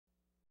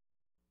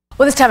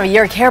Well, this time of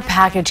year, a care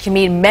package can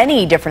mean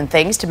many different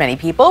things to many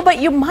people, but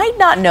you might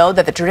not know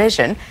that the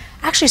tradition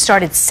actually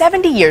started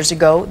 70 years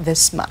ago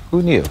this month.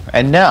 Who knew?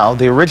 And now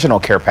the original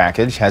care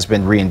package has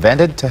been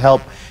reinvented to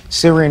help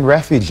Syrian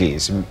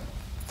refugees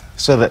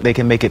so that they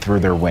can make it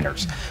through their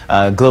winters.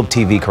 Globe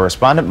TV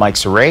correspondent Mike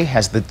Cerre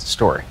has the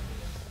story.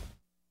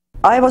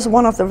 I was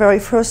one of the very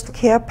first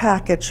care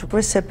package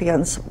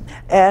recipients,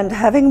 and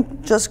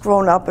having just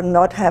grown up and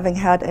not having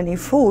had any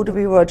food,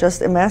 we were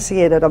just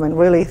emaciated,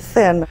 really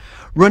thin.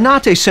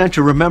 Renate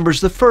Center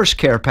remembers the first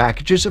care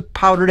packages of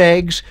powdered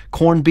eggs,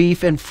 corned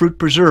beef, and fruit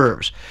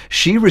preserves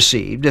she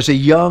received as a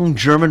young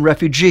German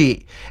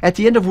refugee at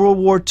the end of World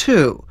War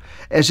II,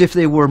 as if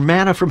they were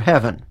manna from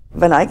heaven.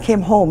 When I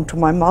came home to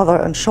my mother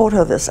and showed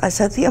her this, I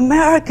said, the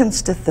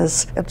Americans did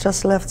this. It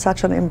just left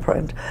such an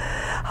imprint.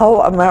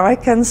 How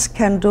Americans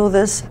can do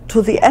this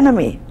to the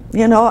enemy.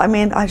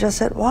 I just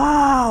said,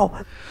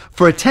 wow.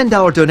 For a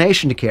 $10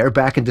 donation to CARE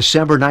back in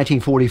December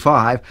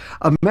 1945,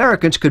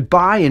 Americans could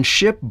buy and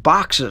ship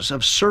boxes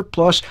of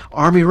surplus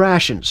Army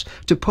rations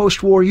to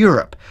post-war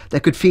Europe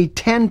that could feed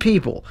 10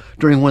 people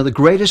during one of the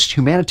greatest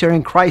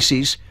humanitarian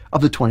crises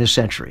of the 20th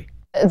century.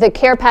 The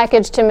care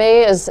package to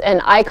me is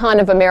an icon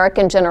of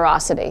American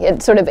generosity.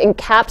 It sort of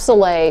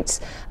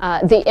encapsulates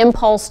the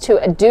impulse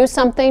to do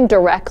something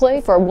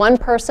directly for one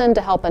person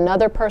to help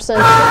another person.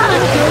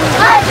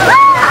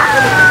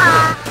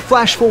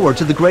 Flash forward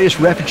to the greatest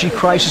refugee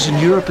crisis in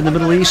Europe and the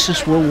Middle East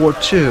since World War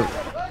II.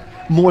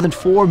 More than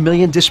 4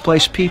 million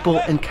displaced people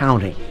and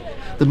counting.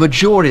 The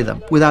majority of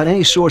them without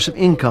any source of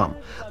income,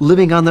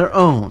 living on their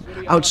own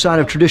outside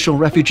of traditional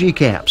refugee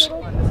camps.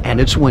 And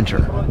it's winter.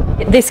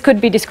 This could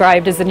be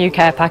described as the new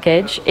care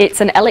package. It's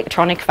an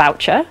electronic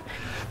voucher.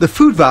 The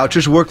food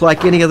vouchers work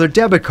like any other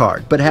debit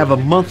card, but have a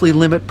monthly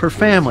limit per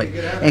family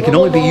and can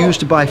only be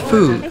used to buy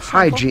food,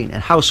 hygiene,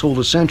 and household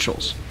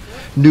essentials.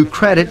 New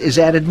credit is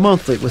added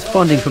monthly with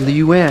funding from the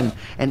UN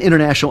and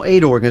international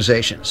aid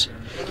organizations.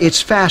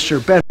 It's faster,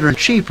 better, and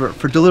cheaper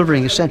for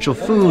delivering essential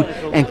food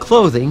and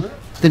clothing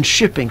than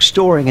shipping,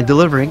 storing, and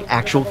delivering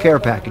actual care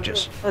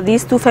packages.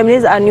 These two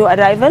families are new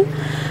arrival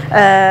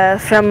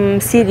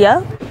from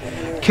Syria.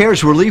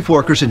 CARE's relief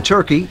workers in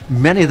Turkey,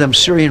 many of them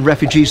Syrian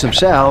refugees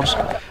themselves,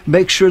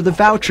 make sure the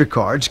voucher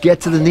cards get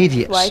to the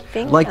neediest,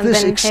 like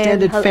this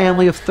extended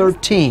family of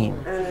 13,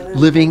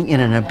 living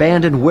in an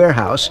abandoned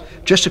warehouse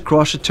just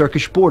across the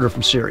Turkish border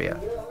from Syria.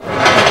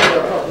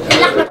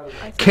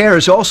 CARE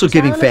is also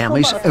giving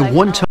families a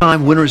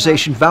one-time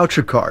winterization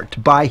voucher card to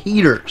buy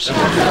heaters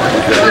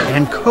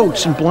and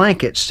coats and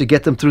blankets to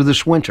get them through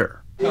this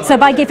winter. So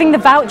by giving the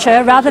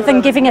voucher, rather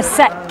than giving a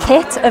set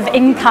kit of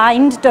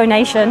in-kind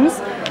donations,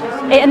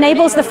 it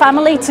enables the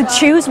family to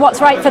choose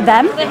what's right for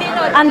them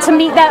and to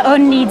meet their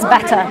own needs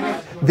better.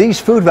 These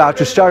food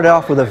vouchers started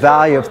off with a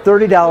value of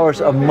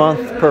 $30 a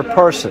month per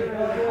person,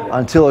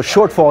 until a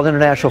shortfall in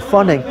international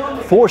funding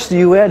forced the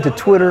UN to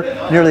Twitter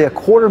nearly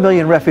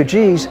 250,000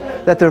 refugees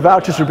that their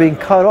vouchers are being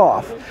cut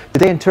off.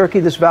 Today in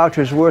Turkey, this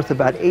voucher is worth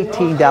about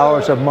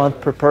 $18 a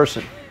month per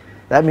person.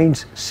 That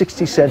means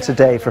 60 cents a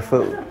day for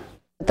food.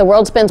 The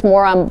world spends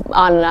more on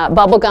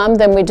bubble gum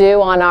than we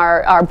do on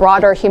our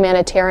broader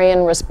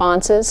humanitarian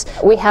responses.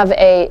 We have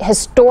a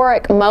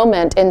historic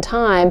moment in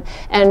time,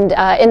 and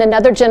in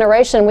another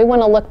generation we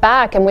want to look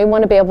back and we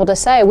want to be able to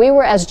say we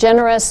were as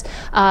generous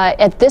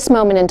at this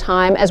moment in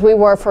time as we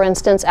were, for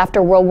instance,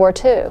 after World War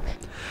II.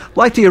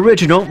 Like the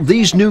original,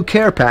 these new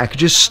care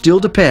packages still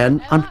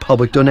depend on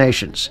public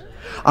donations.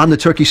 On the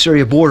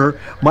Turkey-Syria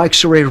border, Mike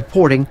Cerre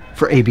reporting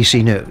for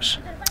ABC News.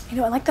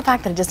 I like the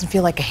fact that it doesn't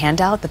feel like a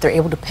handout, that they're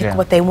able to pick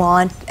what they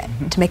want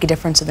to make a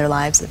difference in their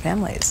lives, their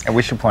families. And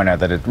we should point out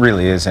that it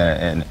really is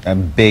a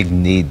big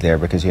need there,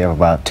 because you have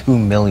about 2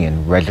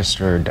 million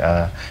registered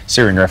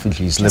Syrian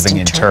refugees living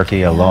in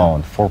Turkey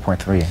alone,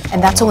 4.3.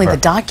 And that's only the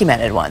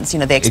documented ones.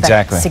 They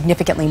expect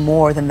significantly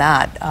more than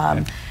that.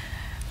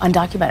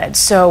 Undocumented.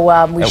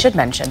 So we should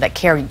mention that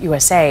CARE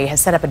USA has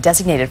set up a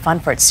designated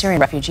fund for its Syrian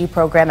refugee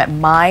program at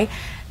my.care.org.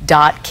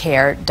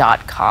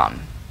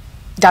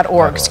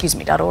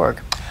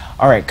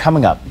 All right,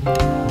 coming up,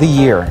 the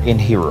year in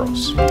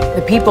heroes.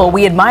 The people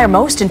we admire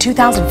most in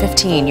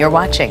 2015. You're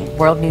watching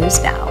World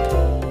News Now.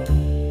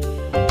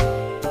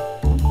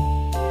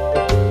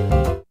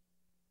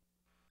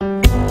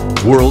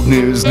 World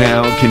News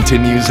Now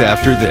continues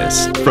after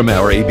this from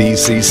our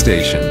ABC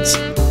stations.